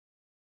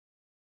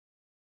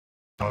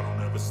I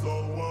don't ever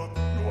slow up,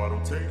 no I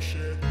don't take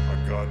shit.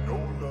 I got no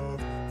love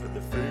for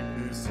the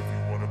fakeness. If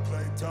you wanna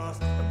play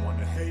tough and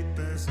wanna hate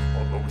this,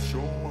 I'll always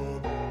show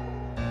up.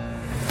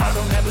 I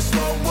don't ever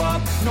slow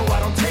up, no I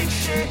don't take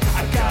shit.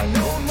 I got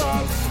no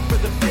love for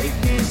the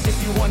fakeness.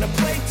 If you wanna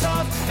play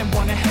tough and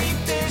wanna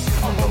hate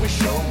this, I'll always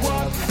show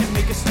up and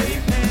make a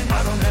statement.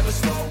 I don't ever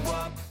slow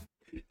up.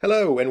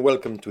 Hello and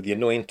welcome to the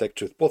Annoying Tech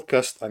Truth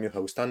podcast. I'm your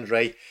host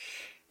Andre,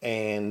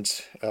 and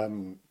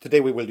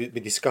today we will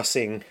be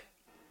discussing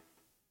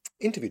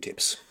interview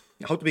tips.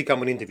 How to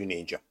become an interview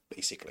ninja,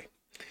 basically.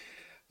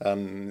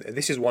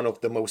 This is one of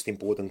the most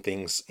important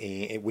things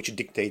which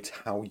dictate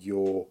how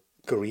your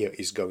career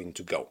is going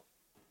to go.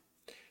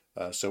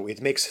 So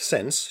it makes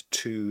sense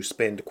to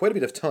spend quite a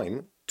bit of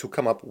time to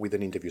come up with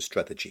an interview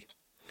strategy.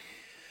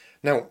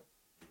 Now,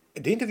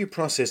 the interview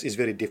process is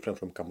very different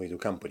from company to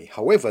company.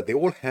 However, they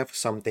all have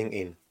something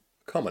in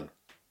common.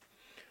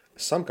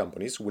 Some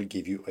companies will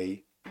give you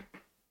a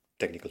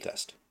technical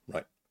test,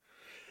 right?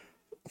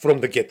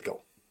 From the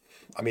get-go.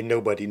 I mean,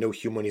 no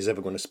human is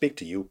ever going to speak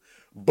to you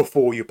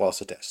before you pass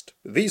a test.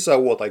 These are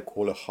what I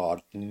call a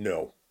hard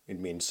no. It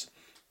means,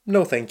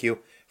 no thank you.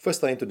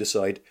 First I need to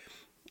decide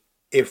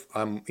if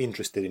I'm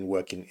interested in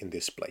working in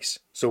this place.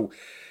 So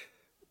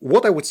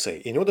what I would say,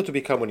 in order to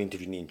become an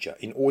interview ninja,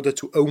 in order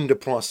to own the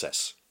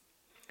process,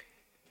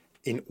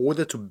 in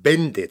order to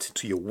bend it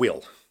to your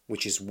will,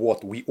 which is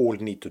what we all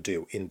need to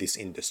do in this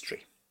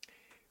industry,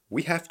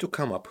 we have to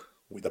come up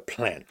with a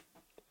plan.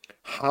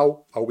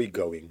 How are we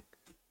going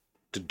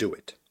to do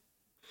it?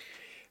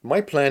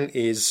 My plan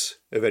is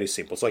very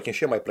simple, so I can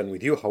share my plan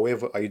with you.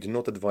 However, I do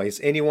not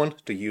advise anyone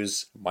to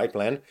use my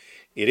plan.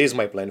 It is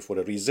my plan for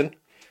a reason.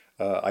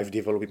 I've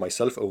developed it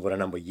myself over a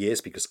number of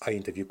years because I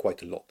interview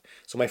quite a lot.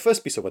 So my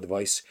first piece of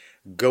advice,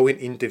 go and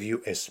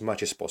interview as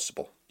much as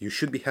possible. You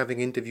should be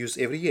having interviews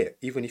every year,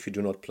 even if you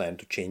do not plan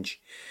to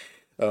change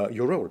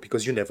your role,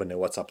 because you never know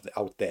what's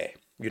out there.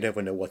 You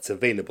never know what's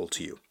available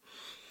to you.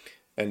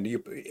 And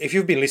if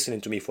you've been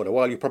listening to me for a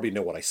while, you probably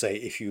know what I say.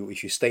 If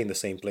you stay in the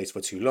same place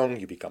for too long,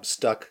 you become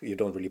stuck. You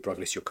don't really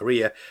progress your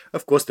career.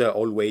 Of course, there are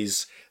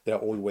always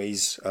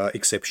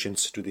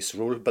exceptions to this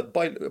rule, but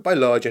by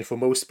large and for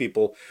most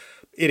people,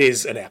 it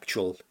is an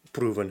actual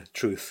proven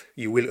truth.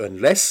 You will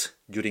earn less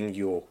during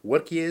your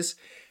work years.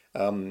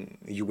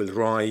 You will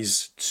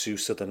rise to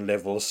certain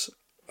levels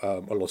a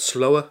lot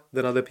slower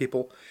than other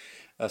people.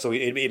 So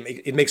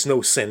it makes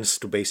no sense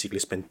to basically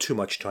spend too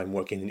much time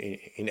working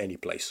in any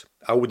place.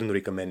 I wouldn't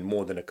recommend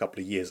more than a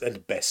couple of years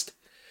at best.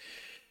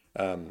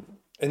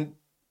 And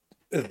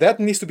that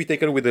needs to be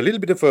taken with a little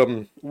bit of,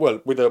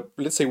 with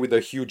a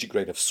huge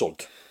grain of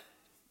salt.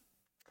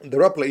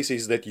 There are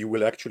places that you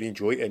will actually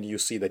enjoy and you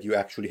see that you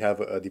actually have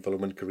a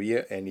development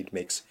career, and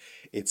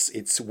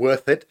it's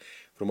worth it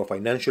from a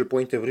financial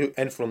point of view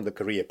and from the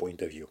career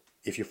point of view.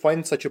 If you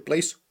find such a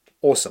place,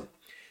 awesome.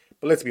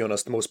 But let's be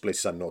honest, most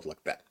places are not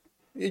like that.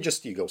 You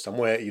go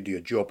somewhere, you do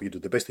your job, you do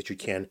the best that you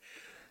can.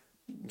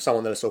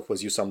 Someone else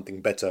offers you something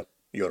better,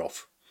 you're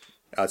off.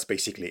 That's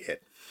basically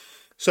it.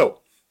 So,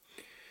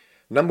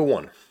 number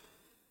one,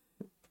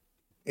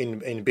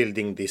 in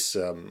building this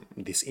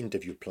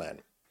interview plan,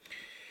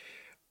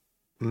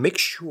 make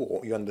sure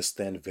you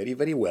understand very,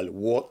 very well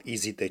what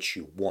is it that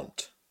you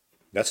want.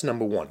 That's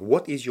number one.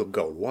 What is your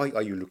goal? Why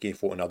are you looking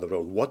for another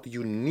role? What do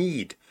you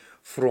need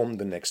from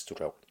the next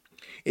role?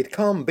 It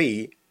can't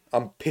be,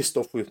 I'm pissed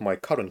off with my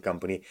current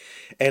company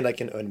and I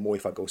can earn more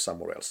if I go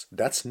somewhere else.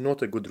 That's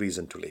not a good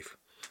reason to leave.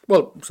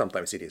 Well,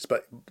 sometimes it is,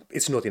 but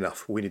it's not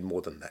enough. We need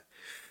more than that.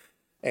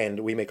 And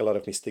we make a lot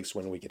of mistakes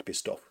when we get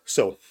pissed off.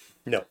 So,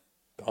 no,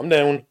 calm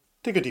down,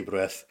 take a deep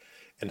breath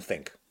and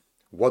think,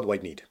 what do I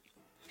need?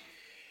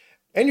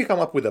 And you come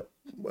up with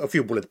a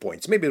few bullet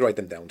points. Maybe write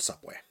them down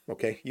somewhere,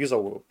 okay? Use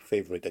our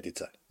favorite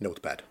editor,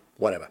 Notepad,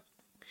 whatever.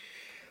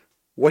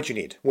 What you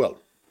need? Well,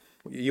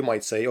 you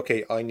might say,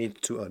 okay, I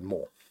need to earn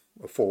more.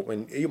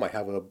 And you might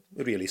have a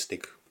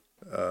realistic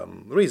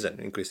reason.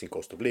 Increasing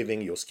cost of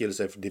living, your skills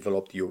have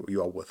developed,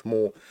 you are worth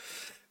more.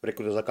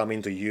 Recruiters are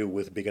coming to you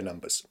with bigger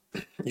numbers.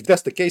 If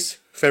that's the case,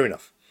 fair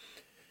enough.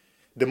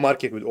 The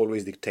market will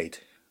always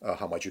dictate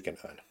how much you can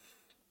earn.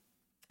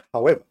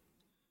 However,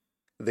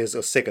 there's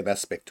a second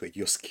aspect to it.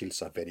 Your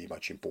skills are very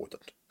much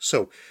important.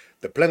 So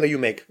the plan that you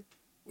make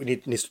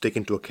needs to take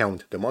into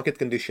account the market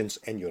conditions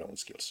and your own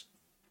skills.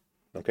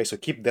 Okay, so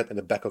keep that in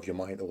the back of your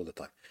mind all the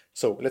time.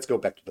 So let's go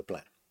back to the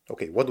plan.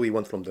 Okay, what do we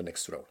want from the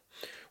next role?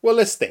 Well,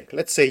 let's think.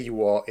 Let's say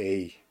you are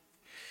a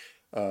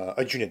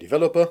junior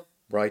developer,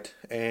 right?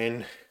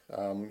 And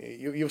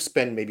you've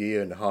spent maybe a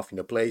year and a half in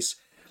a place.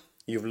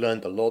 You've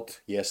learned a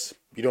lot. Yes,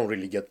 you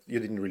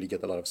didn't really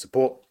get a lot of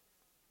support.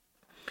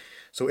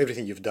 So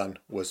everything you've done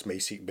was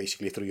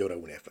basically through your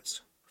own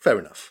efforts. Fair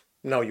enough.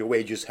 Now your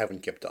wages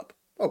haven't kept up.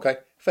 Okay,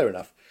 fair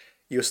enough.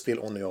 You're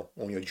still on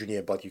your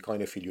junior, but you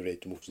kind of feel you're ready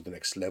to move to the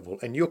next level,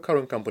 and your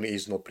current company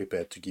is not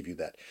prepared to give you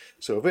that.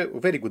 So a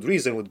very good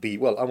reason would be,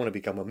 well, I want to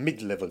become a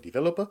mid-level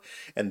developer,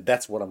 and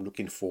that's what I'm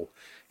looking for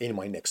in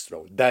my next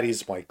role. That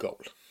is my goal,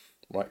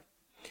 right?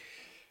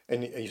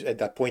 And at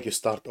that point, you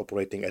start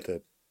operating at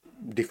a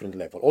different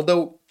level.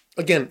 Although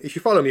again, if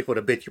you follow me for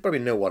a bit, you probably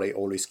know what I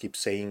always keep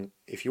saying.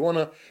 If you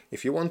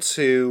want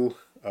to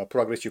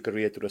progress your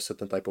career to a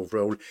certain type of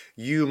role,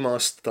 you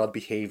must start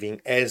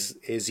behaving as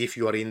if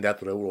you are in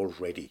that role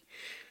already.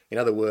 In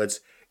other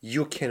words,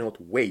 you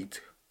cannot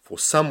wait for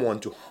someone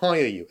to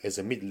hire you as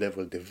a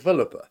mid-level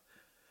developer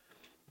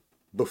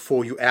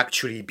before you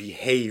actually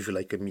behave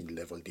like a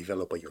mid-level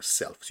developer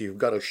yourself. So you've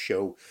got to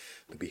show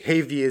the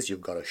behaviors,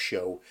 you've got to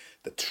show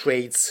the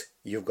traits,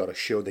 you've got to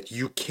show that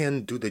you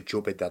can do the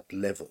job at that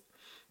level.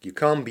 You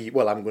can't be,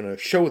 well, I'm going to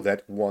show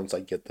that once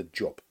I get the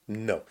job.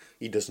 No,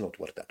 it does not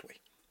work that way.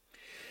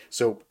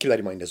 So keep that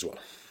in mind as well.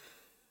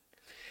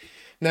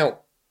 Now,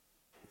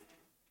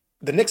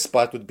 the next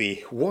part would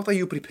be, what are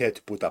you prepared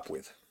to put up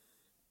with?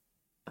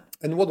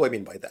 And what do I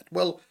mean by that?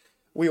 Well,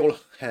 we all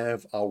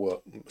have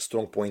our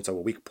strong points, our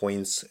weak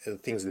points,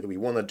 things that we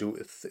want to do,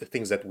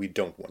 things that we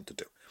don't want to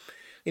do.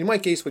 In my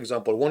case, for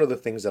example, one of the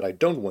things that I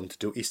don't want to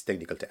do is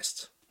technical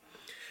tests.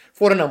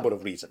 For a number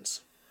of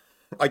reasons.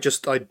 I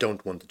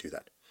don't want to do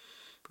that.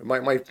 My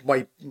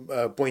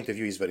point of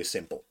view is very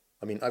simple.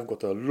 I mean, I've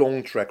got a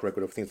long track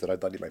record of things that I've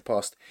done in my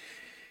past.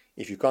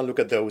 If you can't look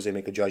at those and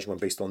make a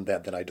judgment based on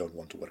that, then I don't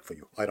want to work for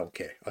you. I don't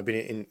care. I've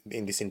been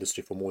in this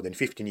industry for more than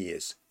 15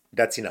 years.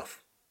 That's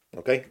enough.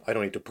 Okay? I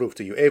don't need to prove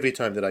to you every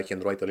time that I can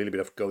write a little bit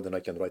of code and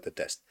I can write a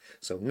test.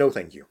 So no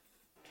thank you.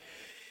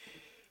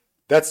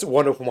 That's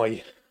one of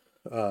my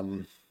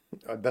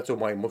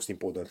most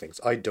important things.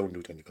 I don't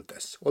do technical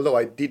tests. Although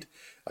I did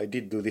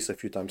do this a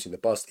few times in the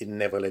past, it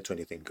never led to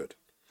anything good.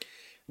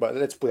 But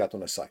let's put that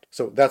on the side.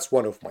 So that's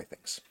one of my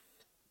things.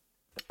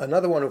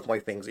 Another one of my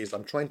things is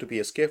I'm trying to be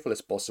as careful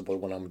as possible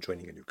when I'm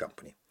joining a new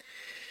company.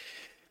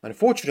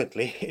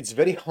 Unfortunately, it's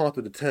very hard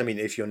to determine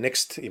if your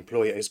next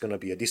employer is going to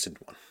be a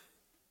decent one.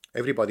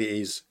 Everybody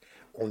is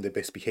on their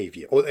best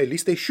behavior, or at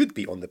least they should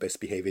be on the best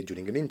behavior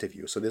during an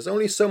interview. So there's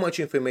only so much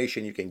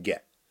information you can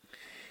get,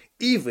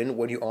 even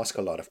when you ask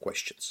a lot of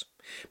questions.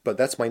 But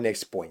that's my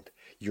next point.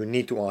 You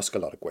need to ask a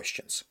lot of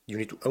questions. You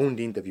need to own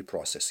the interview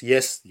process.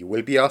 Yes, you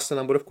will be asked a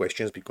number of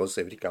questions because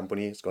every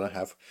company is going to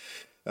have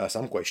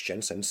some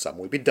questions, and some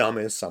will be dumb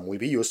and some will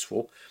be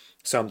useful.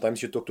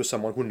 Sometimes you talk to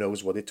someone who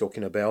knows what they're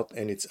talking about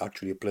and it's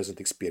actually a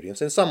pleasant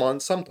experience. And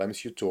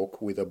sometimes you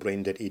talk with a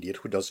brain-dead idiot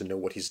who doesn't know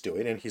what he's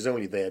doing and he's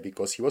only there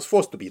because he was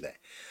forced to be there.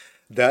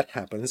 That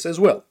happens as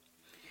well.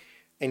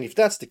 And if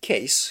that's the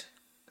case,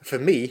 for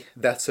me,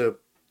 that's a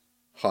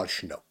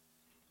harsh no.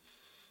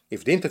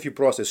 If the interview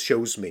process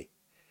shows me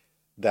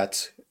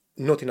that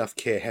not enough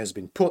care has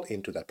been put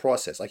into that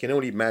process, I can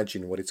only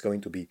imagine what it's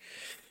going to be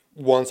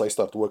once I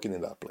start working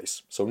in that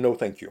place. So no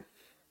thank you.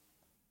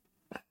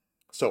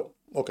 So,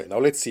 okay, now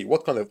let's see.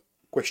 What kind of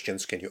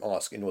questions can you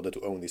ask in order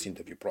to own this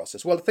interview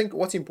process? Well, think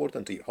what's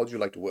important to you. How do you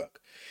like to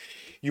work?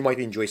 You might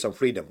enjoy some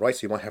freedom, right?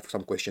 So you might have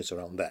some questions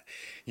around that.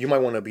 You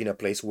might want to be in a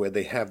place where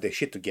they have their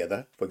shit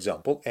together, for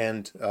example,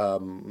 and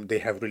they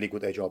have really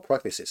good agile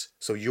practices.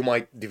 So you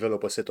might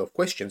develop a set of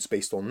questions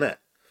based on that.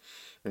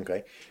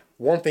 Okay.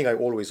 One thing I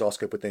always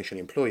ask a potential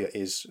employer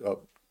is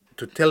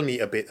to tell me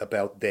a bit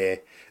about their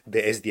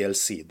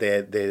SDLC,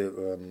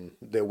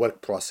 their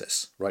work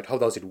process, right? How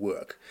does it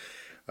work?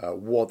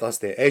 What does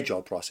their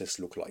agile process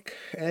look like?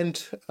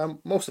 And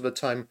most of the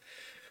time,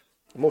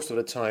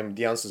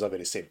 the answers are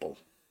very simple.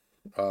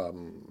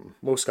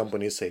 Most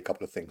companies say a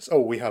couple of things.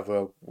 Oh, we have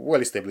a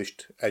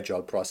well-established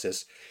agile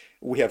process.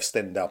 We have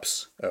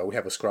stand-ups. We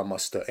have a scrum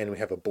master, and we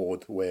have a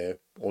board where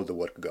all the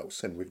work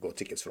goes, and we've got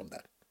tickets from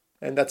that.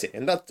 And that's it.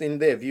 And that, in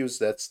their views,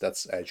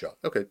 that's agile.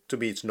 Okay, to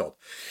me, it's not.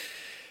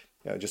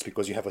 Just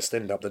because you have a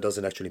stand-up, that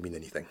doesn't actually mean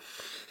anything.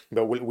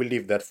 But we'll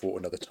leave that for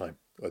another time,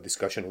 a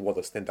discussion on what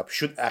a stand-up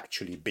should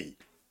actually be.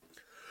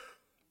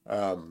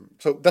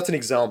 So that's an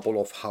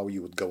example of how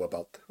you would go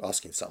about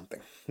asking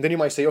something. Then you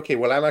might say, okay,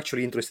 well, I'm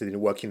actually interested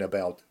in working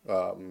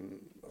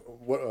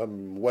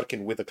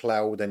with the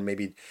cloud and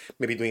maybe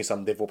doing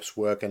some DevOps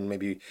work, and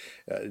maybe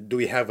do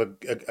we have a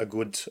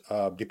good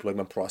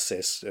deployment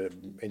process,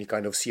 any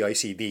kind of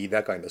CI/CD,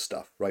 that kind of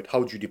stuff, right?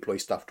 How do you deploy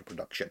stuff to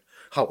production?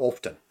 How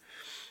often?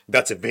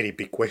 That's a very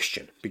big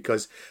question,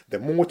 because the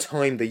more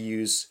time they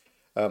use,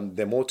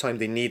 the more time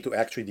they need to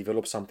actually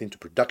develop something to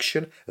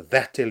production.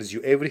 That tells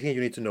you everything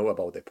you need to know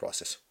about their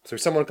process. So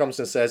if someone comes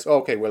and says, oh,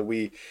 okay, well,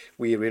 we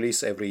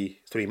release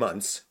every 3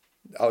 months,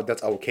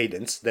 that's our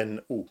cadence,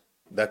 then,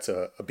 that's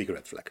a big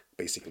red flag,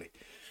 basically.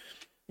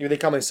 If they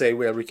come and say,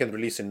 well, we can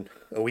release in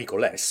a week or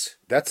less,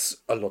 that's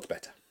a lot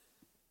better.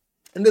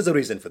 And there's a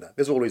reason for that.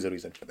 There's always a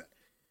reason for that.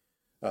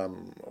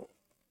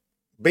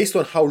 Based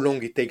on how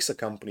long it takes a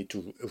company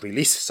to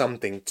release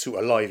something to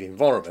a live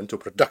environment, to a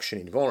production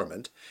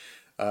environment,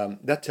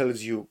 that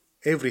tells you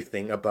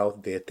everything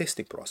about their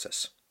testing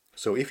process.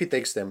 So if it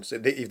takes them,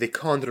 if they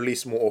can't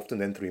release more often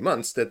than 3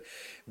 months, that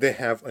they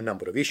have a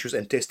number of issues,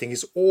 and testing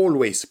is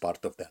always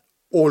part of that.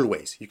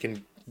 Always. You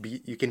can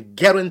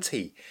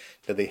guarantee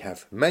that they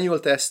have manual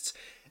tests,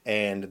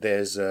 and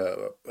there's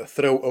a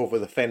throw over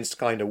the fence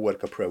kind of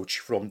work approach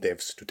from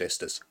devs to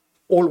testers.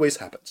 Always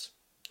happens.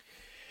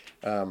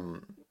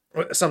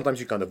 Sometimes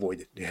you can't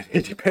avoid it.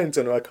 It depends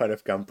on what kind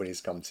of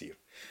companies come to you.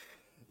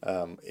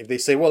 If they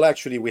say, well,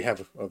 actually, we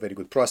have a very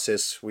good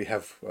process, we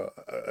have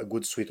a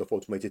good suite of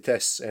automated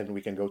tests, and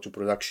we can go to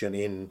production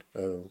in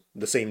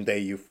the same day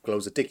you've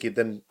closed the ticket,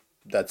 then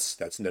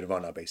that's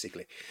nirvana,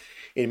 basically.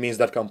 It means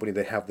that company,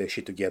 they have their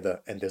shit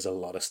together, and there's a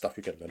lot of stuff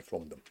you can learn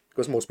from them,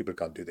 because most people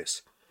can't do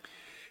this.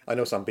 I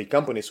know some big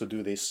companies who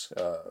do this.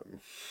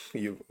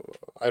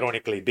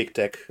 Ironically, big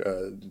tech,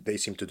 they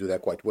seem to do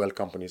that quite well.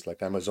 Companies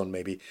like Amazon,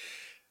 maybe.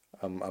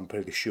 I'm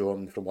pretty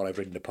sure from what I've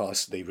read in the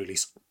past, they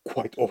release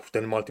quite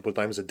often, multiple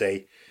times a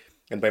day.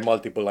 And by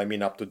multiple, I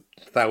mean up to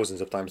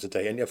thousands of times a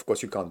day. And of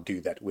course, you can't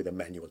do that with a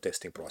manual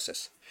testing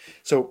process.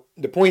 So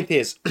the point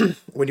is,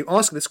 when you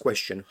ask this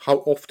question, how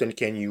often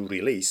can you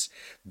release?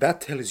 That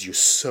tells you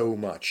so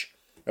much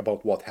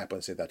about what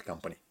happens in that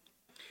company.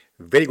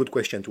 Very good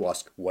question to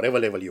ask, whatever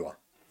level you are.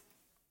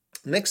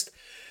 Next,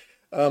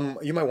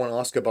 you might want to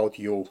ask about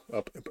your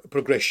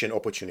progression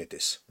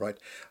opportunities, right?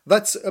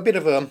 That's a bit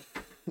of a,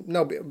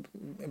 now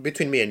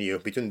between me and you,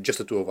 between just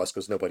the two of us,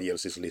 because nobody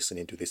else is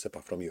listening to this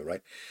apart from you,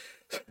 right?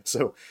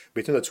 So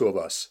between the two of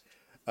us,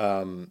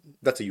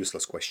 that's a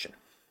useless question.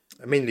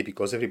 Mainly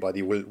because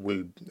everybody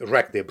will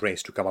rack their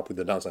brains to come up with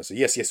the answer and say,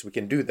 yes, we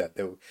can do that.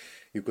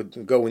 You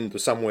could go into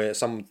somewhere,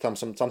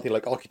 something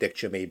like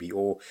architecture maybe,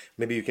 or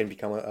maybe you can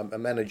become a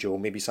manager, or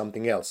maybe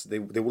something else. They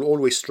will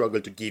always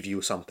struggle to give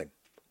you something,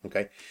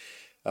 okay?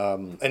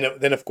 And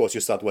then of course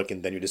you start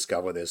working, then you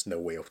discover there's no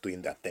way of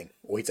doing that thing,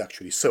 or it's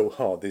actually so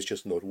hard, it's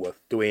just not worth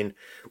doing,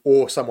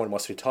 or someone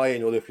must retire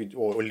in order for you,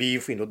 or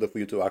leave in order for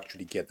you to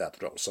actually get that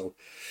role. So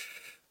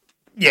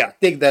yeah,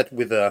 take that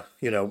with a,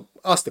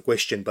 ask the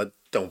question, but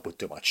don't put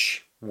too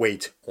much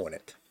weight on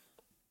it.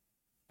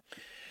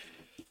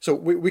 So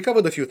we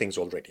covered a few things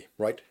already,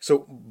 right? So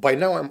by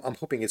now I'm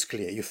hoping it's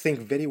clear. You think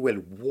very well,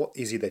 what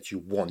is it that you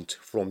want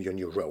from your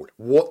new role?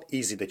 What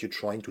is it that you're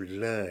trying to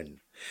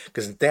learn?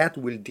 Because that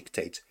will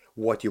dictate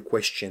what your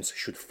questions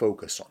should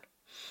focus on.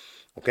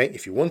 Okay,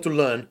 if you want to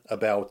learn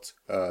about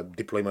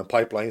deployment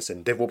pipelines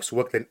and DevOps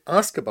work, then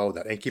ask about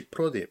that and keep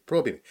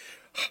probing.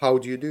 How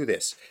do you do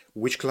this?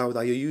 Which cloud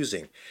are you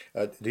using?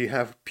 Do you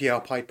have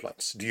PR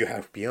pipelines? Do you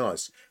have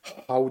PRs?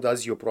 How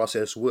does your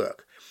process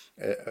work?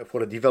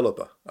 For a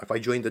developer, if I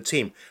join the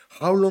team,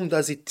 how long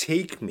does it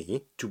take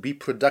me to be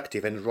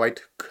productive and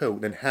write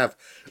code and have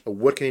a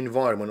working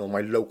environment on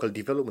my local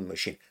development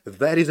machine?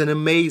 That is an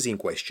amazing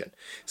question.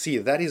 See,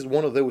 that is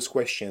one of those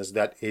questions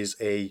that is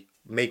a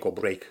make or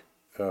break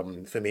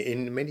for me.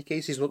 In many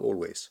cases, not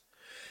always.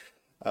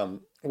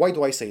 Why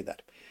do I say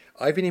that?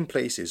 I've been in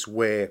places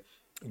where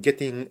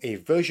getting a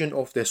version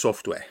of their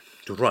software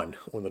to run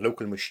on a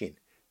local machine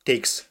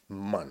takes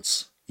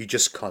months. You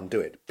just can't do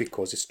it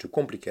because it's too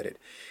complicated.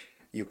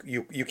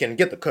 You can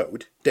get the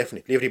code,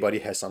 definitely. Everybody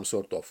has some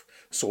sort of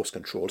source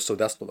control, so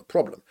that's not a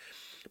problem.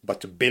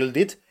 But to build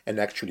it and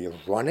actually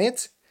run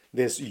it,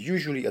 there's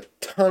usually a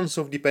tons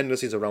of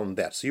dependencies around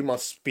that. So you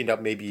must spin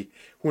up maybe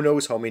who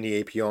knows how many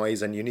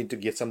APIs, and you need to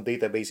get some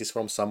databases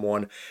from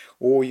someone,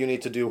 or you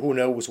need to do who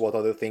knows what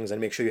other things, and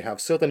make sure you have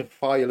certain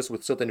files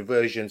with certain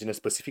versions in a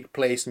specific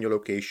place in your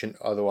location,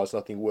 otherwise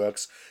nothing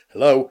works.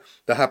 Hello,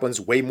 that happens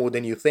way more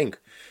than you think.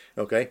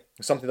 Okay,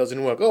 something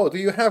doesn't work. Oh, do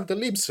you have the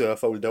libs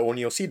folder on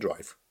your C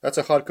drive? That's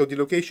a hardcoded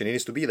location. It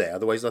needs to be there,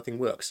 otherwise nothing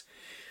works.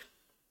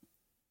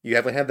 You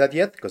haven't had that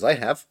yet? Because I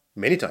have,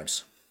 many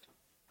times.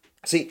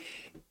 See,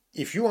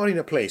 if you are in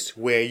a place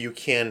where you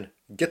can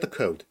get the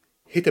code,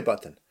 hit a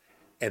button,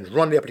 and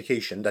run the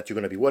application that you're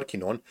going to be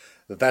working on,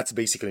 that's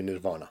basically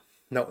nirvana.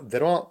 Now,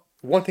 there are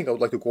one thing I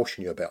would like to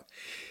caution you about.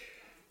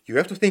 You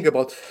have to think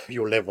about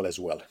your level as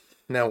well.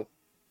 Now,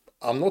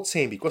 I'm not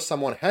saying because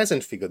someone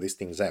hasn't figured these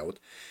things out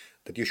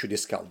that you should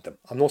discount them.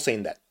 I'm not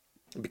saying that,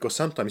 because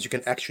sometimes you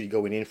can actually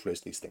go and influence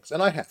these things,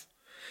 and I have.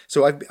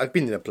 So I've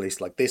been in a place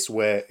like this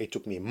where it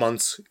took me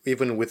months,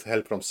 even with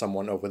help from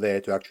someone over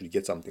there, to actually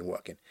get something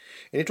working.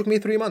 And it took me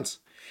 3 months.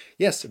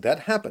 Yes, that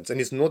happens,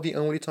 and it's not the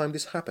only time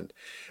this happened.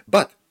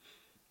 But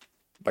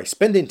by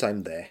spending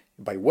time there,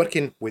 by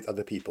working with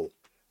other people,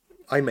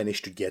 I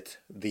managed to get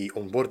the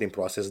onboarding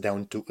process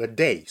down to a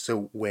day.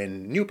 So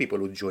when new people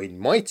would join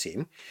my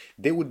team,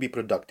 they would be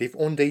productive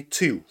on day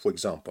 2, for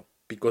example,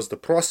 because the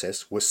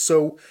process was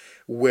so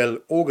well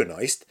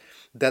organized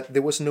that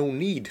there was no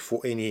need for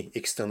any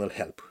external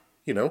help.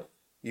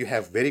 You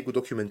have very good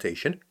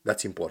documentation,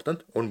 that's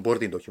important,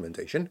 onboarding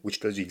documentation, which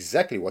tells you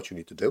exactly what you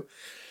need to do.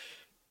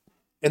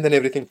 And then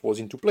everything falls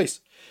into place.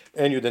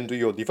 And you then do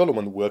your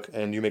development work,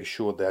 and you make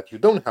sure that you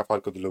don't have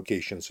hard-coded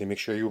locations. So you make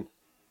sure you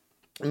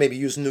maybe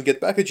use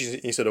NuGet packages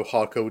instead of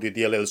hard-coded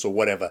DLLs or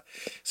whatever.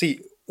 See,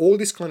 all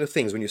these kind of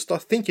things, when you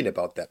start thinking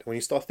about that, when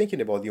you start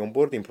thinking about the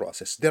onboarding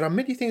process, there are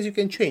many things you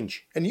can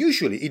change. And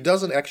usually it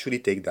doesn't actually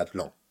take that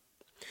long.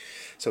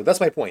 So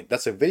that's my point.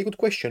 That's a very good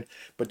question,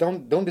 but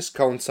don't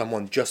discount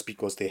someone just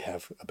because they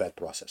have a bad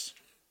process.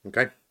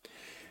 Okay?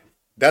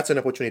 That's an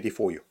opportunity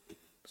for you.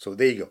 So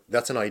there you go.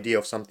 That's an idea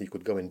of something you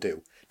could go and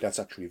do. That's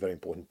actually very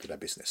important to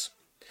that business.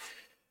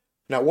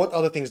 Now, what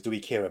other things do we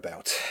care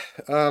about?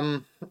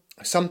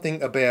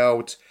 Something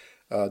about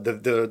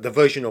the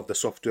version of the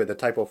software, the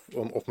type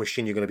of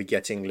machine you're going to be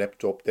getting,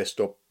 laptop,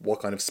 desktop,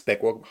 what kind of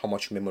spec, how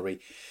much memory.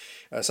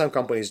 Some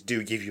companies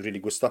do give you really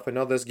good stuff and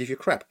others give you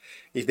crap.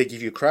 If they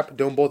give you crap,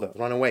 don't bother,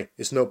 run away.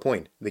 It's no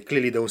point. They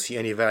clearly don't see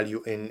any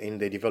value in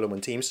the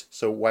development teams,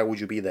 so why would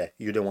you be there?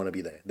 You don't want to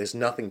be there. There's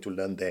nothing to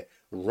learn there.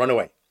 Run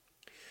away.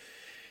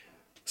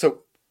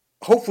 So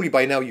hopefully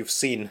by now you've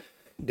seen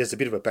there's a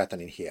bit of a pattern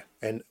in here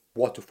and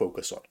what to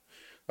focus on.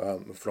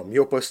 From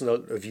your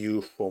personal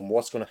view, from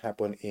what's going to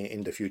happen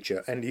in the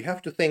future. And you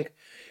have to think,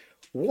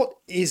 what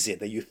is it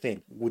that you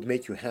think would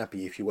make you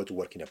happy if you were to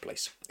work in a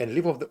place? And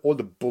leave all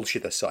the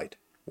bullshit aside.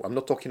 I'm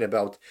not talking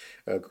about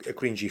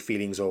cringy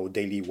feelings or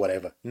daily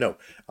whatever. No,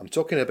 I'm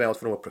talking about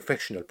from a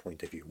professional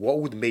point of view. What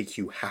would make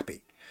you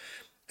happy?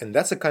 And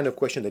that's the kind of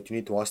question that you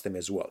need to ask them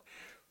as well.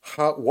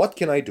 What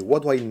can I do?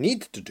 What do I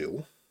need to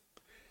do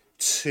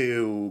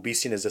to be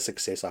seen as a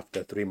success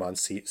after 3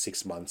 months,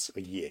 6 months,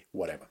 a year,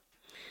 whatever?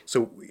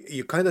 So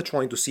you're kind of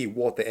trying to see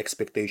what the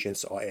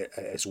expectations are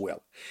as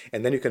well.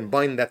 And then you can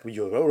bind that with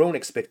your own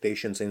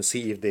expectations and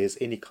see if there's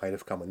any kind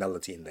of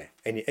commonality in there.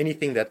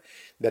 Anything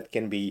that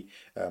can be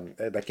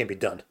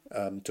done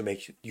to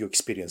make your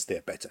experience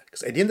there better.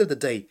 Because at the end of the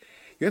day,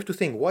 you have to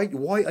think,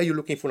 why are you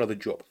looking for another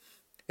job?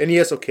 And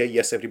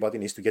yes, everybody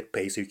needs to get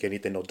paid so you can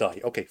eat and not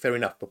die. Okay, fair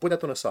enough. But put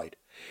that on the side.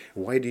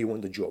 Why do you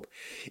want the job?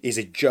 Is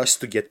it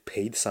just to get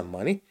paid some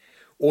money?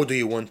 Or do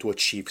you want to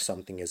achieve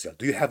something as well?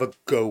 Do you have a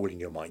goal in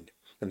your mind?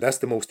 And that's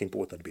the most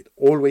important bit.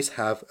 Always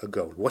have a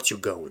goal. What's your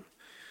goal?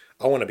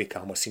 I want to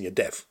become a senior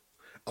dev.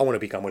 I want to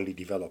become a lead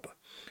developer.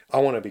 I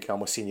want to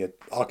become a senior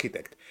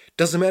architect.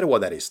 Doesn't matter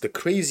what that is. The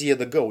crazier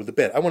the goal, the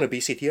better. I want to be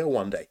CTO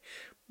one day.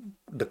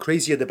 The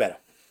crazier, the better.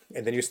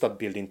 And then you start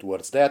building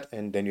towards that.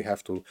 And then you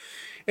have to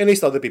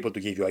enlist other people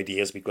to give you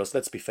ideas. Because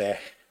let's be fair,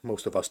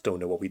 most of us don't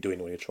know what we're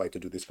doing when you try to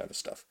do this kind of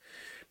stuff.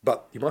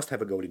 But you must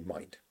have a goal in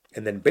mind.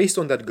 And then based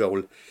on that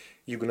goal,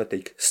 you're going to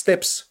take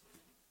steps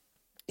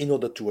in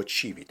order to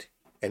achieve it.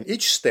 And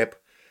each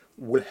step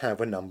will have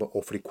a number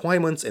of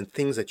requirements and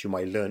things that you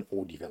might learn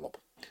or develop.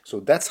 So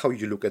that's how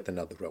you look at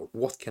another role.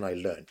 What can I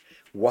learn?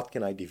 What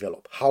can I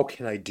develop? How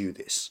can I do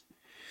this?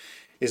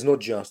 It's not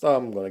just,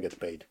 I'm going to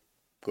get paid.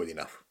 Good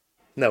enough.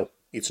 No,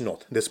 it's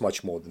not. There's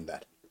much more than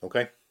that.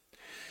 Okay?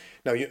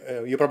 Now,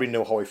 you probably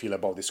know how I feel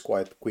about this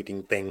quiet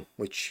quitting thing,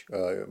 which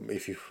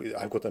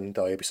I've got an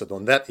entire episode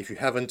on that. If you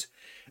haven't,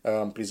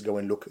 please go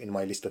and look in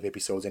my list of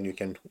episodes and you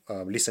can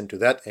listen to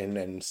that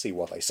and see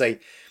what I say.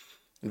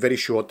 Very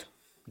short,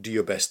 do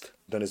your best,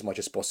 learn as much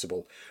as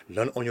possible.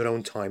 Learn on your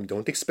own time.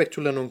 Don't expect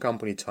to learn on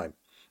company time.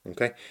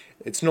 Okay?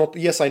 It's not,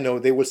 yes, I know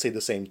they will say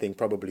the same thing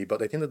probably,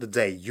 but at the end of the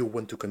day, you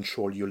want to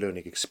control your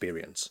learning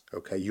experience.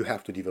 Okay? You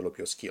have to develop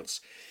your skills.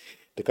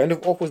 The kind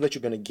of offers that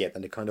you're going to get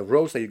and the kind of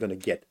roles that you're going to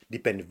get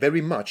depend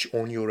very much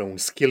on your own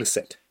skill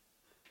set.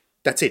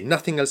 That's it.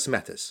 Nothing else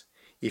matters.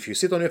 If you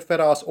sit on your fat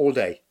ass all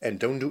day and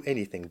don't do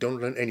anything,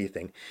 don't learn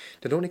anything,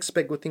 then don't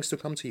expect good things to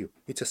come to you.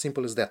 It's as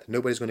simple as that.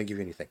 Nobody's going to give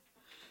you anything.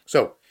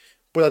 So,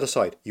 put that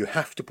aside. You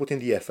have to put in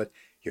the effort,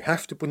 you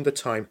have to put in the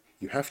time,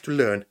 you have to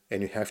learn,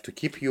 and you have to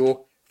keep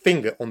your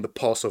finger on the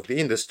pulse of the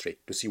industry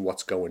to see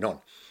what's going on.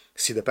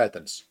 See the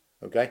patterns,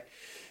 okay?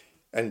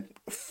 And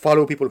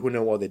follow people who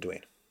know what they're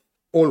doing.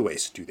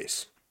 Always do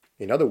this.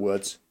 In other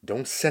words,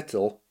 don't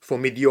settle for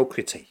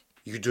mediocrity.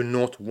 You do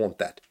not want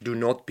that. Do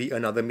not be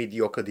another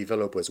mediocre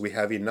developers. We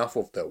have enough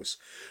of those.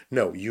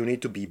 No, you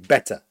need to be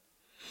better.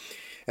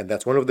 And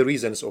that's one of the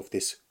reasons of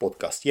this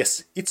podcast.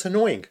 Yes, it's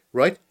annoying,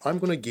 right? I'm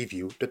going to give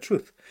you the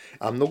truth.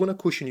 I'm not going to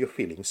cushion your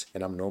feelings,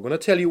 and I'm not going to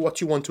tell you what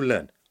you want to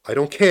learn. I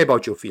don't care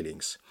about your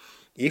feelings.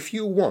 If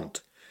you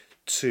want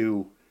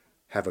to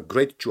have a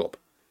great job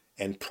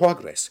and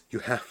progress, you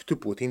have to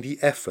put in the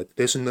effort.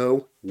 There's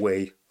no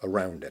way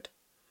around it.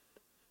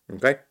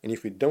 Okay? And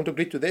if you don't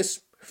agree to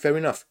this, fair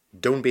enough.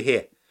 Don't be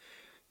here.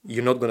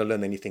 You're not going to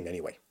learn anything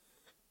anyway.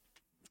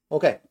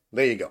 Okay,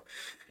 there you go.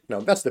 Now,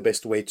 that's the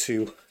best way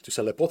to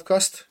sell a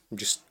podcast. I'm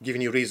just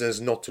giving you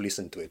reasons not to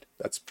listen to it.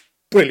 That's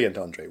brilliant,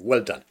 Andre.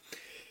 Well done.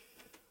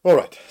 All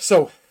right.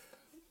 So,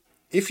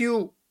 if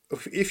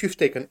you've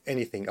taken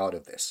anything out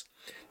of this,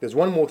 there's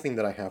one more thing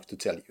that I have to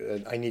tell you,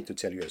 and I need to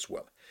tell you as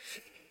well.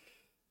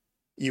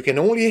 You can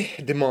only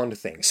demand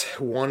things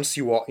once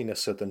you are in a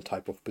certain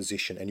type of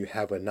position and you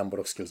have a number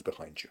of skills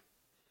behind you.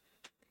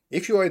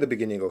 If you are at the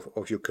beginning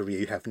of your career,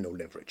 you have no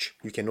leverage.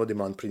 You cannot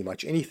demand pretty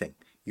much anything.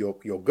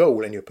 Your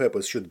goal and your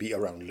purpose should be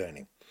around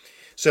learning.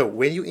 So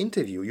when you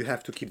interview, you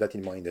have to keep that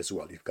in mind as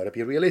well. You've got to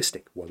be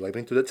realistic. What do I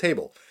bring to the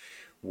table?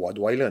 What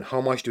do I learn?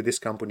 How much do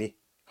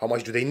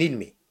they need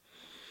me?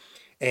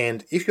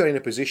 And if you're in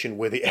a position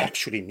where they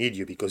actually need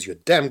you because you're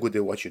damn good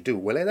at what you do,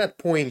 well, at that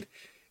point,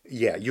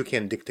 yeah, you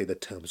can dictate the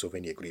terms of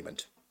any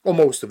agreement. Or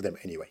most of them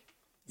anyway.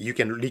 You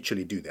can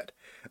literally do that.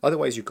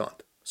 Otherwise, you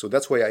can't. So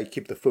that's why I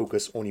keep the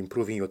focus on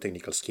improving your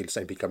technical skills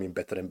and becoming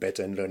better and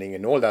better and learning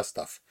and all that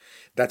stuff.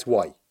 That's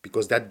why.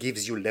 Because that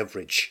gives you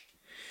leverage.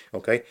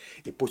 Okay?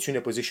 It puts you in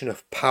a position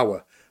of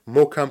power.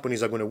 More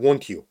companies are going to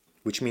want you,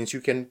 which means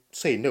you can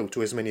say no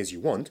to as many as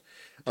you want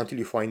until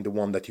you find the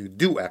one that you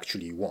do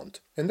actually want.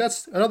 And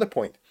that's another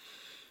point.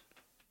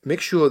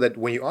 make sure that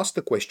when you ask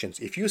the questions,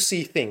 if you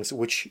see things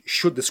which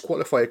should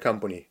disqualify a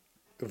company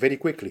very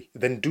quickly,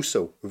 then do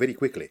so very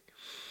quickly.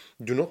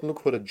 Do not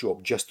look for a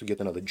job just to get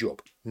another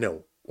job.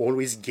 No,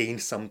 always gain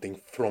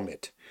something from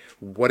it,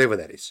 whatever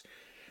that is.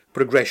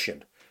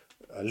 Progression,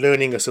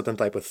 learning a certain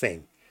type of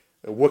thing,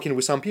 working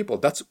with some people,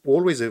 that's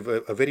always a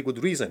very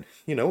good reason.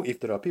 You know, if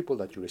there are people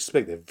that you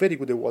respect, they're very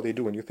good at what they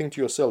do, and you think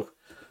to yourself,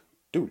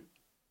 dude,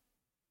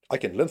 I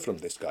can learn from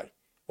this guy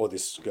or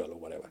this girl or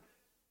whatever,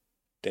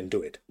 then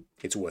do it.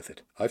 It's worth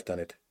it. I've done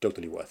it.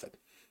 Totally worth it.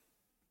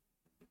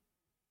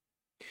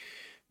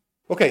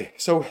 Okay,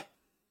 so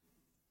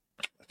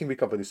I think we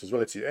covered this as well.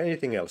 Let's see,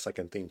 anything else I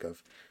can think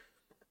of?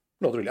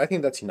 Not really. I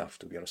think that's enough,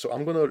 to be honest. So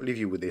I'm going to leave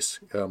you with this.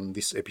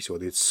 This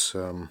episode, it's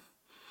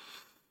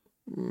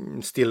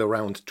still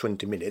around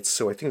 20 minutes,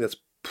 so I think that's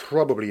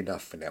probably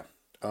enough for now.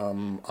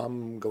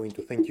 I'm going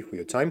to thank you for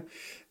your time.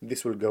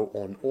 This will go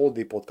on all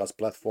the podcast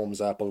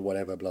platforms, Apple,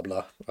 whatever, blah,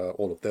 blah,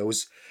 all of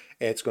those.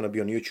 It's going to be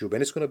on YouTube,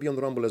 and it's going to be on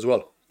Rumble as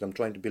well. I'm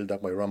trying to build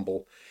up my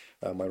Rumble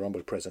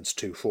presence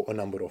too, for a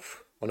number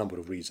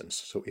of reasons.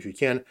 So if you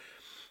can,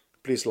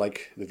 please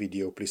like the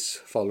video, please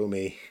follow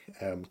me,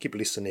 keep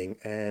listening,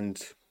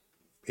 and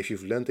if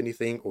you've learned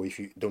anything or if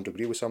you don't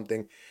agree with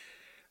something,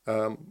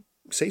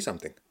 say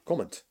something,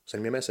 comment,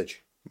 send me a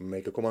message,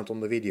 make a comment on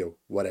the video,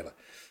 whatever.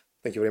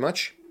 Thank you very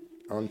much.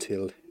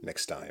 Until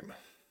next time.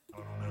 I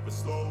don't ever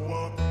slow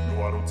up,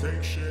 no I don't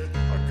take shit.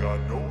 I got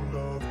no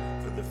love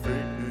for the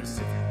fakeness.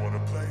 If you wanna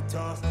play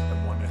tough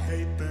and wanna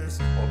hate this,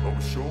 I'll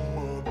always show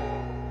up.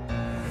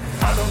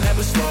 I don't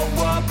ever slow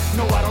up,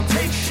 no I don't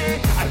take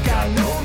shit. I got no